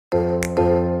Hi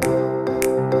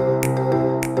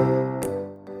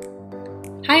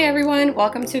everyone,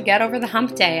 welcome to Get Over the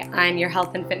Hump Day. I'm your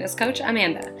health and fitness coach,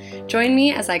 Amanda. Join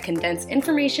me as I condense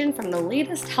information from the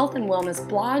latest health and wellness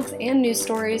blogs and news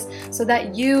stories so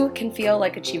that you can feel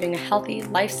like achieving a healthy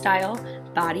lifestyle,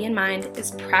 body and mind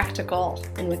is practical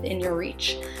and within your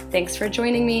reach. Thanks for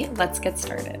joining me. Let's get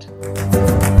started.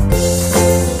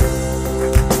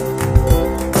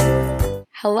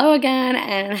 Hello again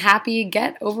and happy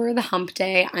Get Over the Hump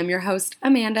Day. I'm your host,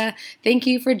 Amanda. Thank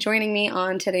you for joining me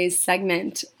on today's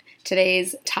segment.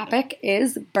 Today's topic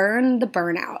is Burn the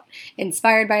Burnout,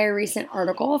 inspired by a recent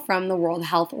article from the World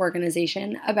Health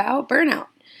Organization about burnout.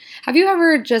 Have you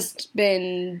ever just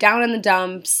been down in the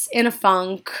dumps, in a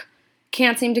funk,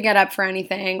 can't seem to get up for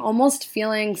anything, almost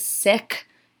feeling sick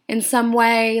in some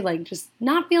way, like just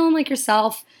not feeling like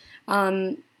yourself?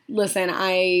 Listen,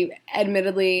 I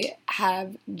admittedly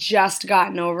have just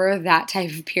gotten over that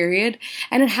type of period,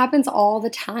 and it happens all the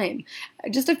time.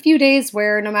 Just a few days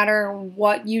where no matter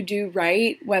what you do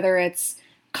right, whether it's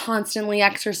constantly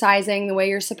exercising the way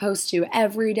you're supposed to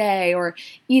every day, or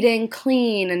eating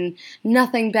clean and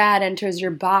nothing bad enters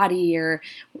your body, or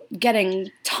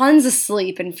getting tons of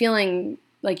sleep and feeling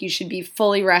like you should be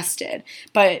fully rested.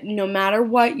 But no matter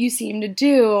what you seem to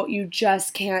do, you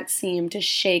just can't seem to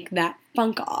shake that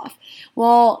funk off.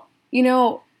 Well,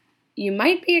 you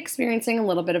might be experiencing a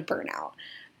little bit of burnout.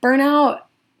 Burnout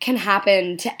can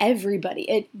happen to everybody.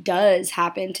 It does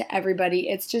happen to everybody.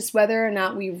 It's just whether or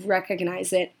not we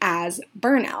recognize it as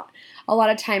burnout. A lot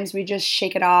of times we just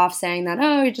shake it off saying that,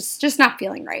 oh, you're just not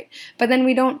feeling right. But then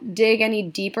we don't dig any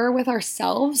deeper with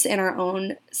ourselves in our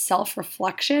own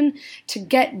self-reflection to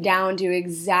get down to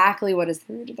exactly what is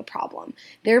the root of the problem.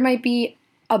 There might be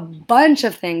a bunch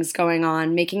of things going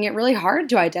on, making it really hard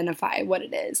to identify what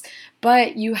it is.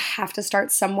 But you have to start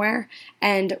somewhere,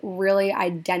 and really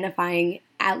identifying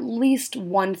at least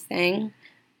one thing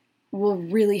will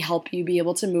really help you be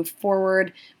able to move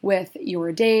forward with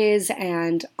your days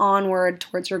and onward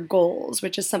towards your goals,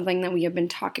 which is something that we have been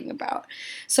talking about.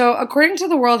 So according to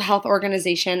the World Health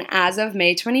Organization, as of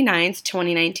May 29th,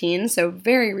 2019, so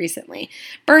very recently,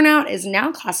 burnout is now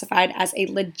classified as a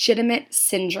legitimate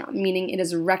syndrome, meaning it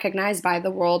is recognized by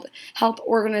the World Health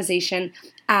Organization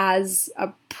as a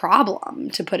problem,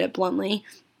 to put it bluntly.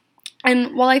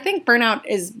 And while I think burnout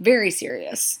is very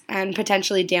serious and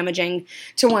potentially damaging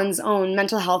to one's own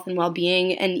mental health and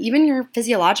well-being, and even your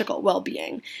physiological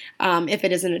well-being, if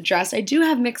it isn't addressed, I do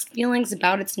have mixed feelings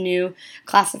about its new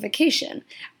classification.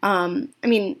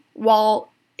 While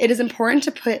it is important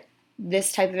to put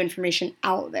this type of information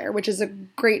out there, which is a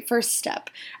great first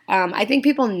step, I think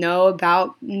people know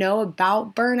about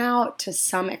burnout to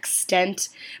some extent,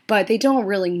 but they don't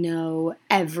really know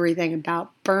everything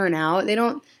about burnout. They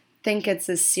don't think it's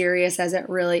as serious as it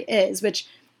really is, which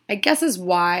I guess is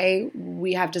why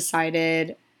we have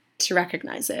decided to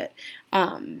recognize it.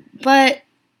 But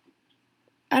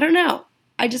I don't know.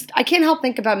 I can't help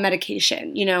think about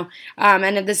medication,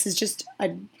 and if this is just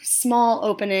a small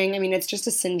opening, it's just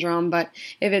a syndrome, but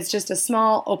if it's just a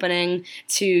small opening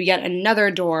to yet another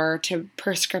door to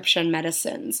prescription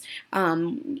medicines.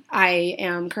 I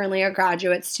am currently a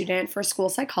graduate student for school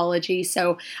psychology,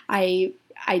 so I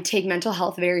take mental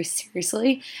health very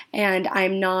seriously, and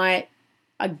I'm not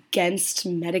against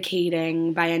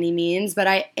medicating by any means, but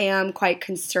I am quite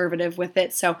conservative with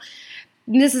it. So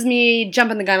this is me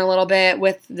jumping the gun a little bit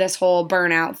with this whole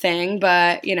burnout thing,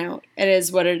 but it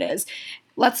is what it is.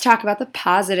 Let's talk about the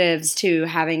positives to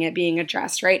having it being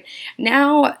addressed, right?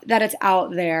 Now that it's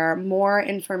out there, more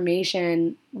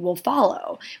information will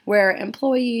follow, where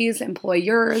employees,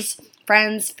 employers,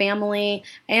 friends, family,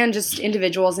 and just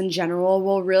individuals in general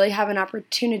will really have an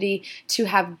opportunity to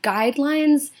have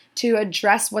guidelines to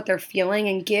address what they're feeling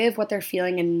and give what they're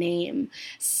feeling a name.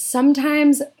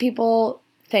 Sometimes people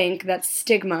think that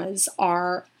stigmas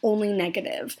are only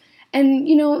negative. And,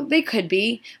 they could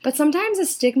be, but sometimes a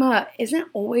stigma isn't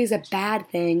always a bad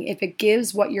thing. If it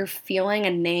gives what you're feeling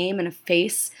a name and a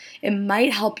face, it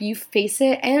might help you face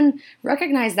it and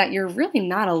recognize that you're really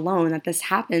not alone, that this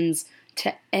happens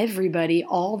to everybody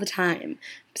all the time.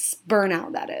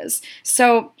 Burnout, that is.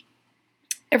 So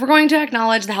if we're going to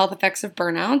acknowledge the health effects of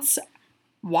burnouts,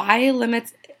 why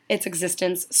limit its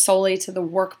existence solely to the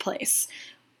workplace?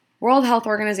 World Health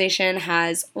Organization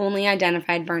has only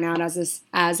identified burnout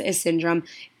as a syndrome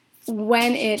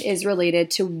when it is related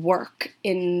to work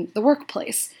in the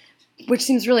workplace, which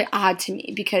seems really odd to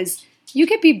me because you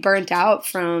could be burnt out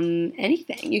from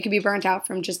anything. You could be burnt out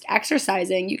from just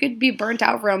exercising. You could be burnt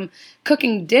out from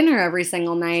cooking dinner every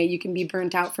single night. You can be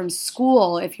burnt out from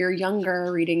school if you're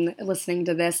younger listening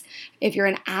to this. If you're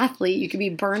an athlete, you could be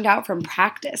burned out from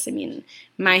practice. I mean,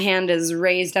 my hand is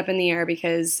raised up in the air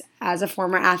because as a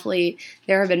former athlete,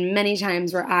 there have been many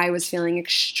times where I was feeling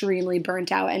extremely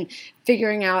burnt out, and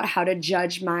figuring out how to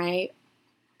judge my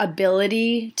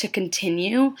ability to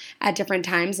continue at different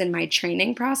times in my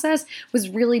training process was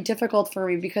really difficult for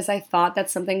me, because I thought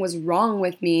that something was wrong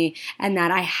with me and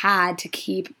that I had to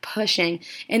keep pushing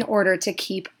in order to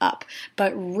keep up.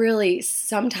 But really,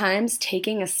 sometimes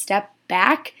taking a step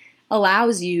back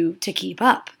allows you to keep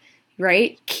up,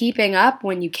 right? Keeping up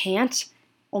when you can't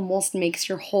almost makes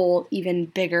your hole even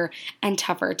bigger and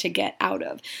tougher to get out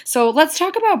of. So let's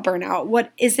talk about burnout.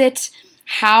 What is it?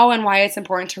 How and why it's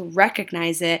important to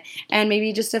recognize it, and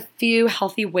maybe just a few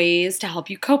healthy ways to help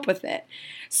you cope with it.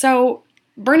 So,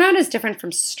 burnout is different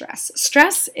from stress.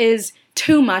 Stress is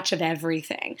too much of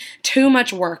everything, too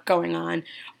much work going on,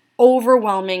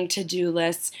 overwhelming to-do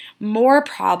lists, more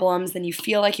problems than you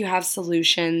feel like you have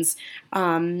solutions,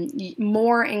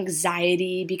 more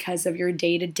anxiety because of your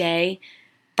day-to-day.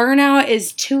 Burnout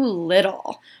is too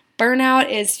little. Burnout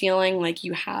is feeling like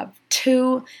you have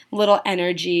too little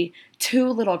energy, too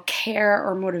little care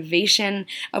or motivation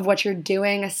of what you're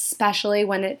doing, especially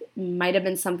when it might have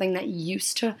been something that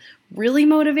used to really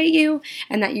motivate you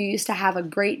and that you used to have a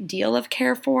great deal of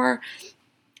care for.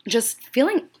 Just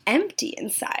feeling empty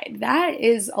inside. That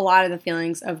is a lot of the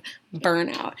feelings of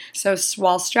burnout. So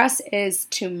while stress is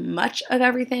too much of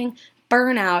everything,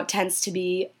 burnout tends to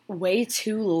be way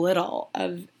too little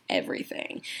of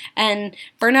everything. And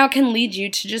burnout can lead you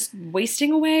to just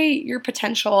wasting away your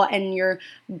potential and your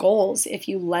goals if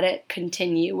you let it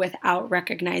continue without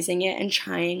recognizing it and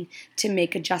trying to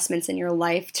make adjustments in your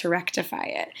life to rectify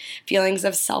it. Feelings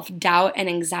of self-doubt and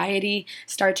anxiety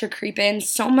start to creep in,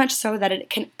 so much so that it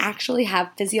can actually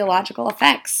have physiological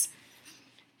effects.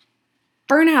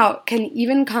 Burnout can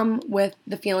even come with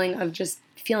the feeling of just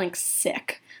feeling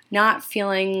sick, not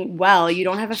feeling well. You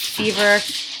don't have a fever.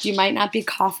 You might not be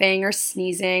coughing or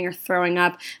sneezing or throwing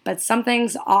up, but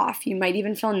something's off. You might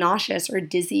even feel nauseous or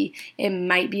dizzy. It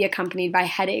might be accompanied by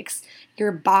headaches.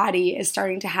 Your body is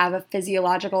starting to have a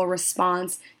physiological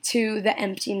response to the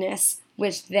emptiness,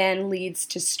 which then leads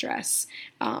to stress.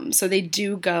 So they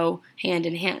do go hand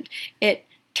in hand. It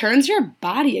turns your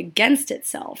body against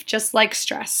itself, just like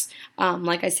stress.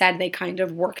 Like I said, they kind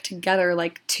of work together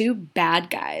like two bad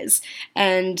guys,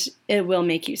 and it will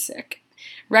make you sick.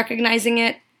 Recognizing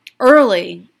it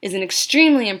early is an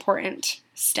extremely important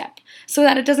step so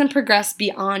that it doesn't progress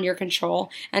beyond your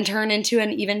control and turn into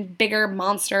an even bigger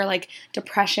monster like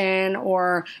depression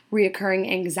or reoccurring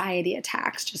anxiety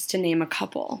attacks, just to name a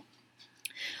couple.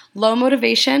 Low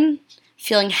motivation,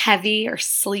 feeling heavy or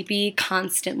sleepy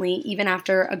constantly, even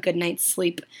after a good night's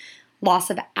sleep. Loss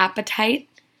of appetite,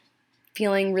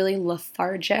 feeling really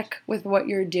lethargic with what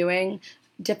you're doing.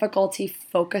 Difficulty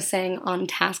focusing on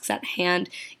tasks at hand,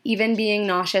 even being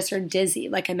nauseous or dizzy,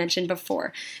 like I mentioned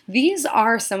before. These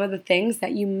are some of the things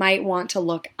that you might want to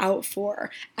look out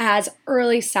for as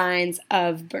early signs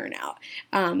of burnout.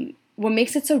 What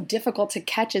makes it so difficult to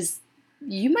catch is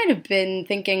you might have been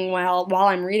thinking, well, while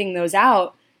I'm reading those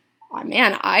out, oh,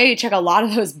 man, I check a lot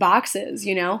of those boxes,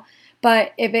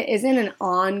 But if it isn't an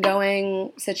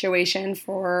ongoing situation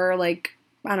for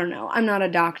I don't know, I'm not a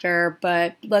doctor,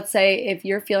 but let's say if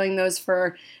you're feeling those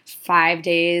for 5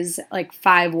 days,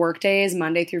 5 work days,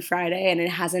 Monday through Friday, and it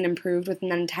hasn't improved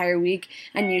within an entire week,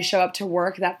 and you show up to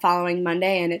work that following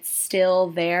Monday and it's still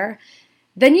there,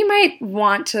 then you might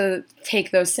want to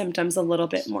take those symptoms a little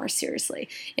bit more seriously.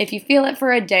 If you feel it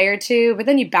for a day or two, but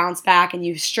then you bounce back and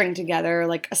you string together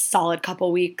a solid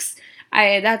couple weeks,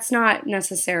 that's not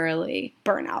necessarily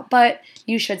burnout, but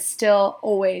you should still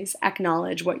always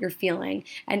acknowledge what you're feeling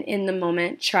and in the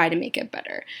moment try to make it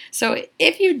better. So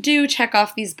if you do check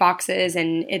off these boxes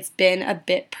and it's been a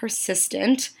bit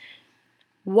persistent,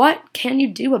 what can you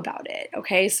do about it?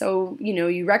 Okay, so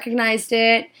you recognized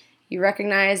it. You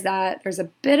recognize that there's a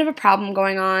bit of a problem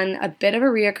going on, a bit of a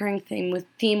reoccurring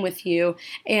theme with you,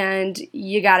 and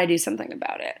you got to do something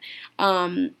about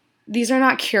it. These are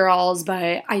not cure-alls,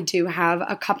 but I do have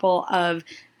a couple of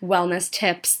wellness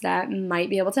tips that might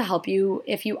be able to help you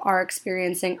if you are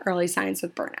experiencing early signs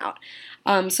of burnout.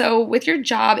 So with your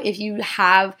job, if you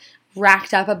have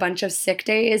racked up a bunch of sick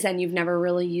days and you've never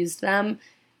really used them,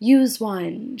 use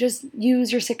one. Just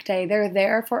use your sick day. They're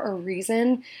there for a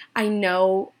reason. I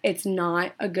know it's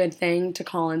not a good thing to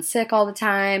call in sick all the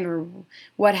time or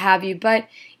what have you, but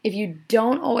if you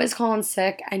don't always call in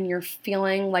sick and you're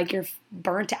feeling like you're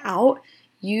burnt out,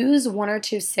 use 1 or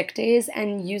 2 sick days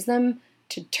and use them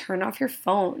to turn off your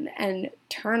phone and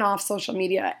turn off social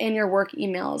media and your work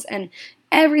emails and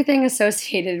everything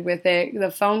associated with it,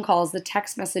 the phone calls, the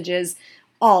text messages,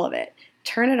 all of it.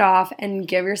 Turn it off and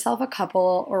give yourself a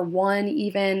couple or one,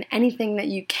 even anything that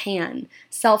you can.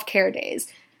 Self-care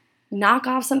days. Knock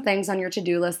off some things on your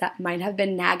to-do list that might have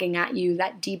been nagging at you,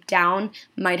 that deep down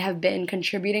might have been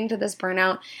contributing to this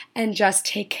burnout, and just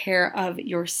take care of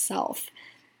yourself.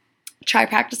 Try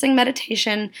practicing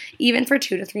meditation, even for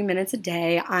 2 to 3 minutes a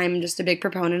day. I'm just a big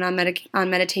proponent on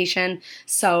meditation,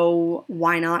 so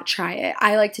why not try it?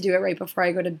 I like to do it right before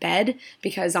I go to bed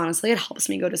because honestly, it helps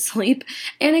me go to sleep,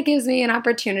 and it gives me an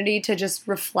opportunity to just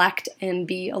reflect and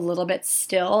be a little bit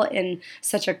still in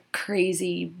such a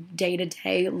crazy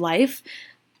day-to-day life.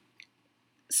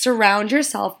 Surround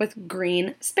yourself with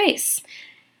green space.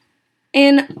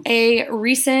 In a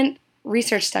recent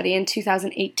research study in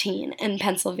 2018 in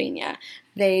Pennsylvania,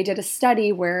 they did a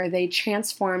study where they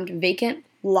transformed vacant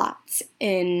lots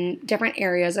in different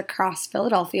areas across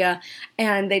Philadelphia,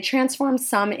 and they transformed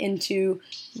some into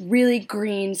really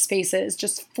green spaces,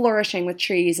 just flourishing with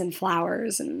trees and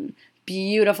flowers and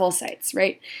beautiful sights,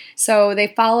 right? So they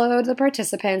followed the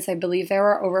participants. I believe there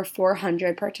were over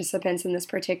 400 participants in this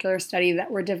particular study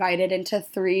that were divided into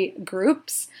 3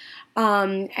 groups.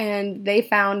 And they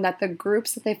found that the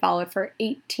groups that they followed for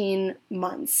 18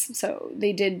 months, so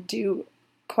they did do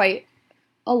quite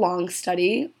a long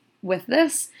study with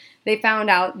this, they found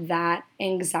out that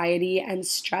anxiety and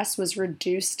stress was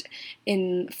reduced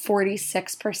in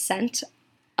 46%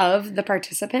 of the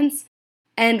participants,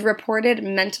 and reported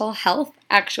mental health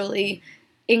actually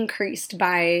increased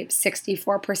by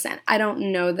 64%. I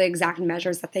don't know the exact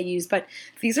measures that they use, but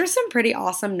these are some pretty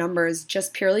awesome numbers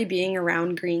just purely being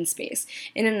around green space.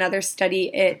 In another study,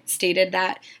 it stated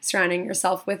that surrounding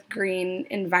yourself with green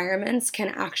environments can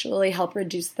actually help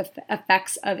reduce the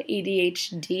effects of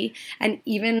ADHD and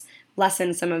even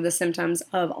lessen some of the symptoms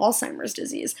of Alzheimer's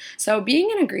disease. So being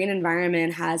in a green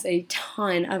environment has a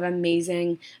ton of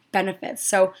amazing benefits.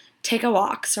 So take a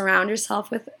walk, surround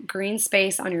yourself with green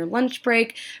space on your lunch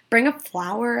break, bring a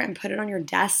flower and put it on your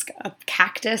desk, a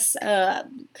cactus, I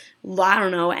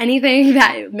don't know, anything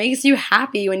that makes you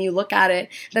happy when you look at it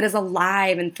that is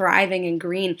alive and thriving and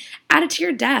green. Add it to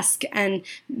your desk and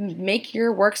make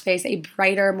your workspace a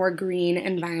brighter, more green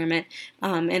environment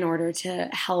in order to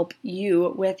help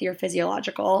you with your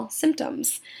physiological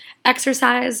symptoms.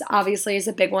 Exercise, obviously, is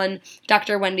a big one.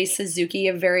 Dr. Wendy Suzuki,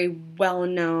 a very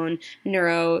well-known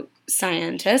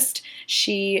neuroscientist,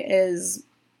 she is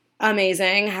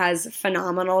amazing, has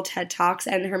phenomenal TED Talks,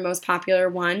 and her most popular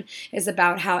one is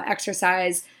about how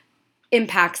exercise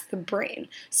impacts the brain.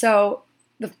 So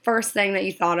the first thing that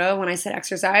you thought of when I said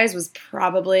exercise was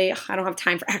probably, I don't have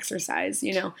time for exercise,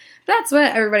 That's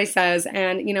what everybody says,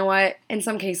 and you know what? In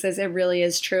some cases, it really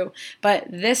is true. But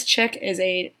this chick is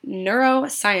a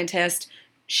neuroscientist.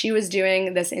 She was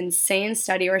doing this insane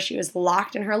study where she was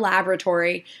locked in her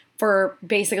laboratory for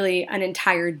basically an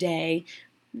entire day,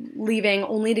 leaving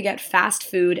only to get fast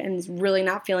food and really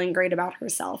not feeling great about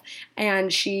herself.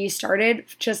 And she started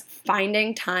just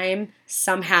finding time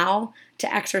somehow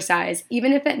to exercise,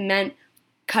 even if it meant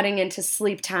cutting into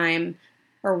sleep time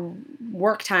or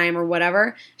work time or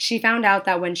whatever. She found out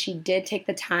that when she did take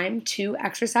the time to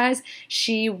exercise,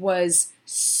 she was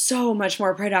so much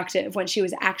more productive when she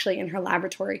was actually in her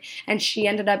laboratory. And she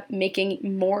ended up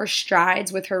making more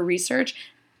strides with her research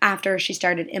after she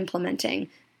started implementing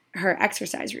her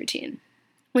exercise routine,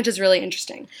 which is really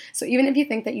interesting. So even if you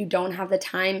think that you don't have the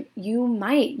time, you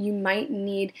might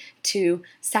need to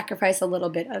sacrifice a little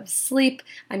bit of sleep.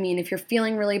 I mean, if you're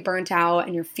feeling really burnt out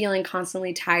and you're feeling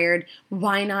constantly tired,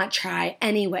 why not try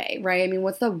anyway, right? I mean,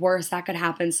 what's the worst that could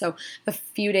happen? So the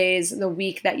few days, the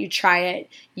week that you try it,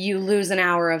 you lose an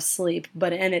hour of sleep,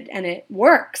 and it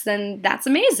works, then that's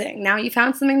amazing. Now you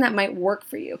found something that might work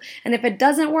for you. And if it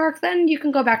doesn't work, then you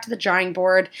can go back to the drawing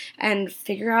board and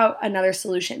figure out another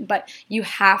solution. But you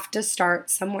have to start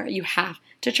somewhere. You have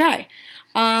to try.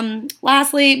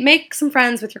 Lastly, make some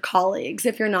friends with your colleagues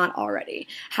if you're not already.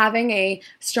 Having a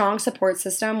strong support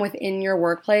system within your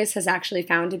workplace has actually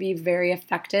found to be very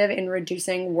effective in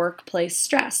reducing workplace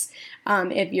stress.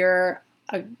 If you're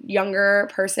a younger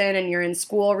person and you're in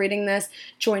school reading this,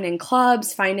 joining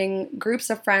clubs, finding groups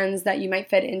of friends that you might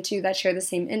fit into that share the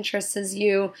same interests as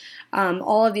you.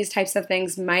 All of these types of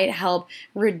things might help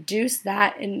reduce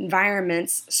that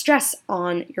environment's stress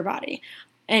on your body.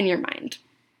 and your mind.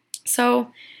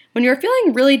 So when you're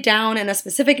feeling really down in a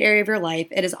specific area of your life,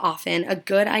 it is often a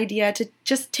good idea to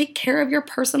just take care of your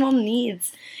personal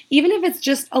needs, even if it's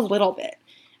just a little bit.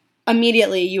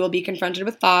 Immediately, you will be confronted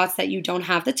with thoughts that you don't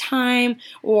have the time,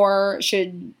 or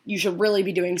you should really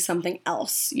be doing something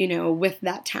else, with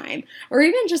that time. Or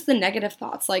even just the negative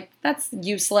thoughts, like, that's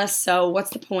useless, so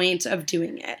what's the point of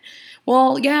doing it?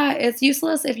 Well, yeah, it's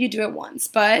useless if you do it once,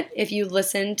 but if you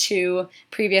listen to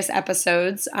previous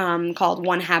episodes called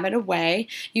One Habit Away,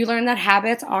 you learn that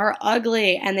habits are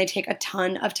ugly and they take a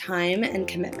ton of time and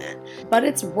commitment. But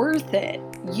it's worth it.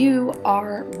 You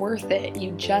are worth it.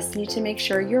 You just need to make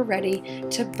sure you're ready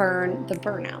to burn the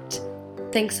burnout.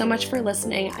 Thanks so much for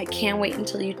listening. I can't wait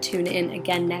until you tune in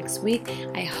again next week.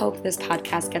 I hope this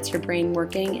podcast gets your brain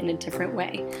working in a different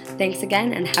way. Thanks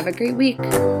again and have a great week.